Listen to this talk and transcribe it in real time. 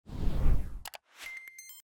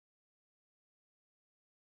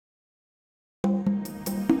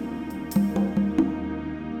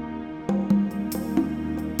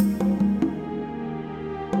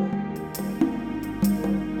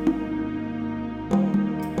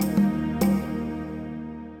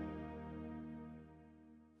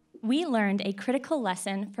we learned a critical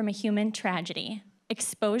lesson from a human tragedy.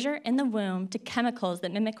 Exposure in the womb to chemicals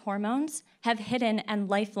that mimic hormones have hidden and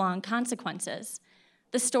lifelong consequences.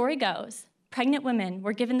 The story goes, pregnant women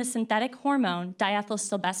were given the synthetic hormone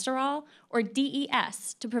diethylstilbestrol, or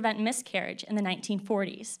DES, to prevent miscarriage in the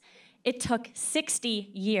 1940s. It took 60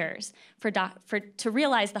 years to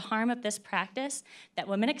realize the harm of this practice, that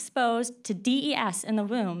women exposed to DES in the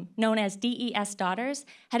womb, known as DES daughters,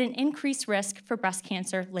 had an increased risk for breast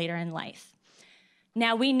cancer later in life.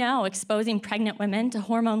 Now we know exposing pregnant women to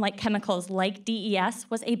hormone-like chemicals like DES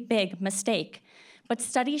was a big mistake, but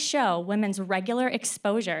studies show women's regular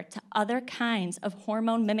exposure to other kinds of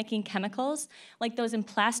hormone-mimicking chemicals, like those in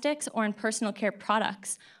plastics or in personal care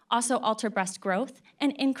products, also alter breast growth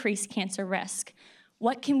and increase cancer risk.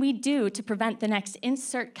 What can we do to prevent the next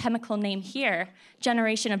insert chemical name here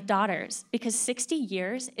generation of daughters? Because 60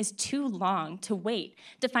 years is too long to wait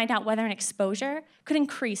to find out whether an exposure could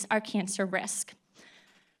increase our cancer risk.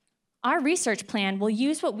 Our research plan will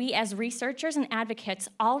use what we as researchers and advocates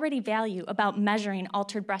already value about measuring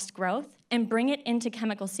altered breast growth and bring it into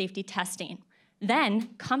chemical safety testing. Then,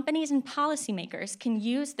 companies and policymakers can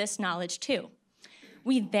use this knowledge too.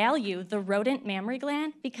 We value the rodent mammary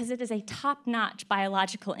gland because it is a top-notch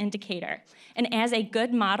biological indicator, and as a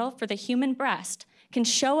good model for the human breast, can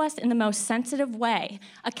show us in the most sensitive way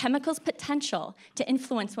a chemical's potential to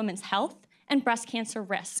influence women's health and breast cancer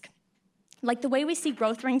risk. Like the way we see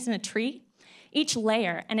growth rings in a tree, each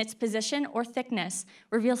layer and its position or thickness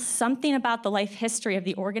reveals something about the life history of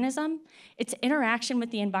the organism, its interaction with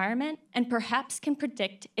the environment, and perhaps can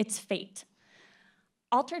predict its fate.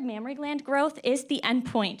 Altered mammary gland growth is the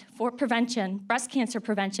endpoint for prevention, breast cancer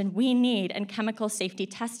prevention we need in chemical safety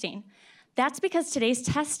testing. That's because today's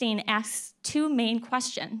testing asks two main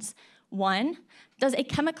questions. One, does a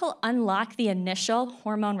chemical unlock the initial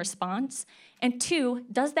hormone response? And two,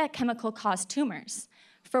 does that chemical cause tumors?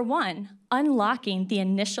 For one, unlocking the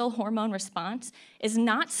initial hormone response is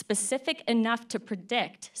not specific enough to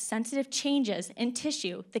predict sensitive changes in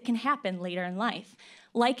tissue that can happen later in life,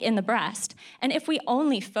 like in the breast. And if we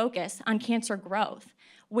only focus on cancer growth,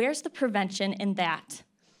 where's the prevention in that?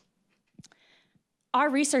 Our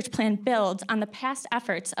research plan builds on the past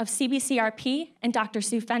efforts of CBCRP and Dr.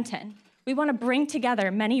 Sue Fenton. We want to bring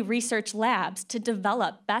together many research labs to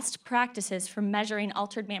develop best practices for measuring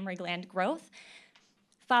altered mammary gland growth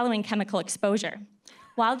following chemical exposure.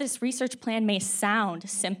 While this research plan may sound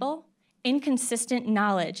simple, inconsistent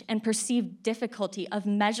knowledge and perceived difficulty of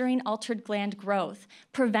measuring altered gland growth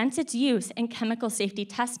prevents its use in chemical safety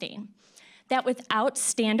testing. That without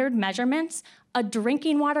standard measurements, a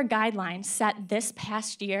drinking water guideline set this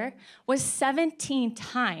past year was 17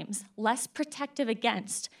 times less protective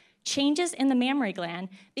against changes in the mammary gland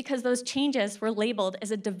because those changes were labeled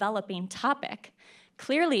as a developing topic.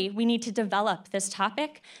 Clearly, we need to develop this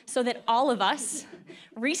topic so that all of us,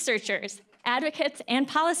 researchers, advocates, and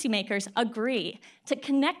policymakers agree to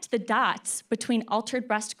connect the dots between altered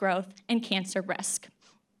breast growth and cancer risk.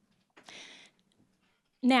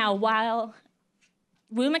 Now, while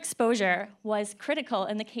womb exposure was critical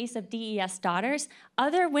in the case of DES daughters,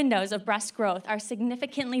 other windows of breast growth are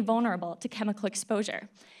significantly vulnerable to chemical exposure: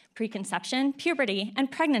 preconception, puberty,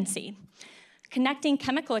 and pregnancy. Connecting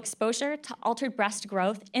chemical exposure to altered breast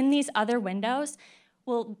growth in these other windows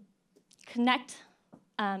will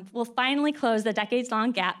finally close the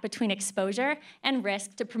decades-long gap between exposure and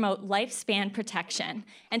risk to promote lifespan protection.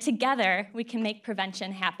 And together, we can make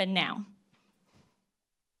prevention happen now.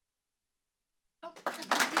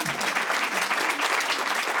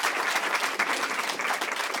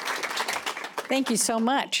 Thank you so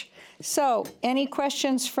much. So, any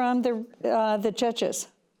questions from the judges?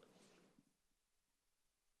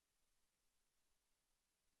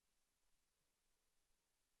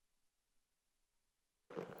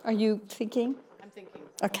 Are you thinking? I'm thinking.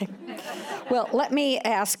 Okay. Well, let me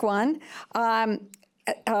ask one. Let's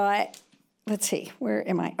see, where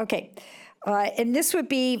am I? Okay. And this would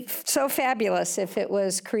be so fabulous if it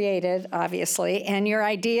was created, obviously, and your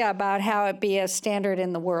idea about how it be a standard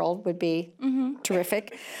in the world would be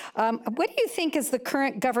terrific. What do you think is the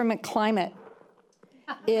current government climate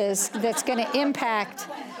that's going to impact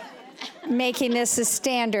making this a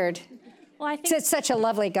standard? Well, I think it's such a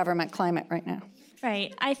lovely government climate right now.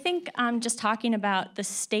 Right. I think just talking about the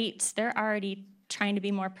states, they're already trying to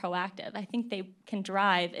be more proactive. I think they can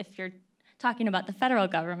drive, if you're talking about the federal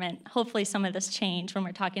government, hopefully some of this change when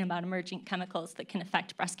we're talking about emerging chemicals that can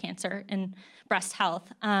affect breast cancer and breast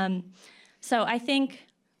health. So I think,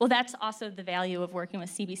 well, that's also the value of working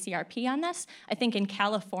with CBCRP on this. I think in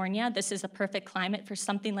California, this is a perfect climate for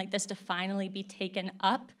something like this to finally be taken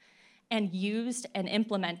up and used and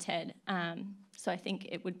implemented. So I think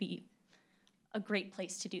it would be a great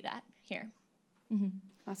place to do that here.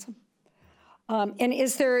 Awesome. And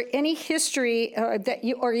is there any history that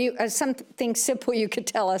you something simple you could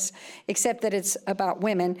tell us, except that it's about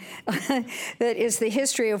women, that is the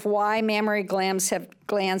history of why mammary glands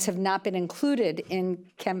have not been included in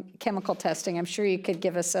chemical testing? I'm sure you could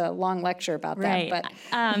give us a long lecture about that. But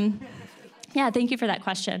yeah, thank you for that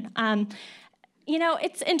question. You know,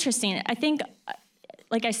 it's interesting. I think,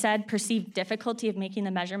 like I said, perceived difficulty of making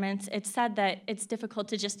the measurements. It's said that it's difficult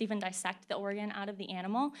to just even dissect the organ out of the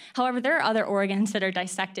animal. However, there are other organs that are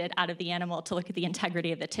dissected out of the animal to look at the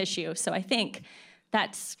integrity of the tissue. So I think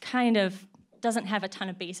that's kind of doesn't have a ton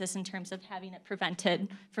of basis in terms of having it prevented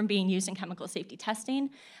from being used in chemical safety testing.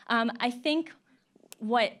 I think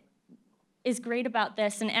what is great about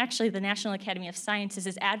this, and actually the National Academy of Sciences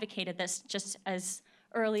has advocated this just as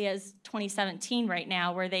early as 2017 right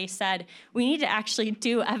now, where they said we need to actually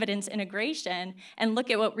do evidence integration and look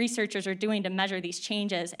at what researchers are doing to measure these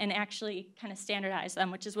changes and actually kind of standardize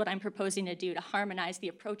them, which is what I'm proposing to do, to harmonize the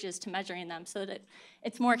approaches to measuring them so that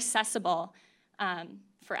it's more accessible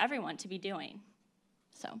for everyone to be doing.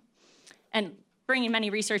 So, and bringing many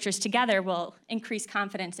researchers together will increase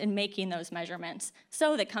confidence in making those measurements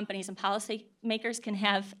so that companies and policymakers can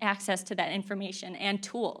have access to that information and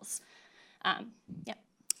tools. Yeah.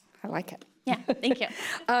 I like it. Yeah, thank you.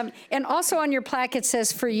 And also on your plaque, it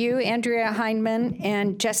says for you, Andrea Heineman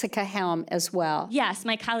and Jessica Helm as well. Yes,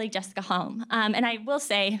 my colleague Jessica Helm. And I will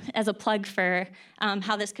say, as a plug for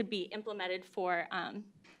how this could be implemented for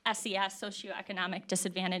SES, socioeconomic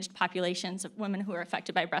disadvantaged populations of women who are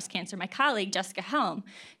affected by breast cancer, my colleague Jessica Helm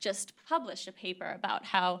just published a paper about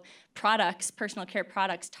how products, personal care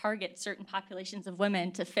products, target certain populations of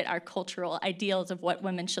women to fit our cultural ideals of what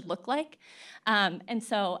women should look like. And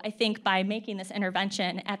so I think by making this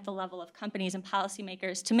intervention at the level of companies and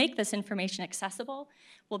policymakers to make this information accessible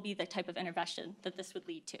will be the type of intervention that this would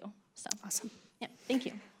lead to. So, awesome. Yeah, thank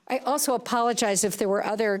you. I also apologize if there were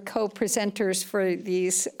other co-presenters for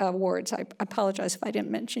these awards. I apologize if I didn't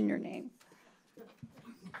mention your name.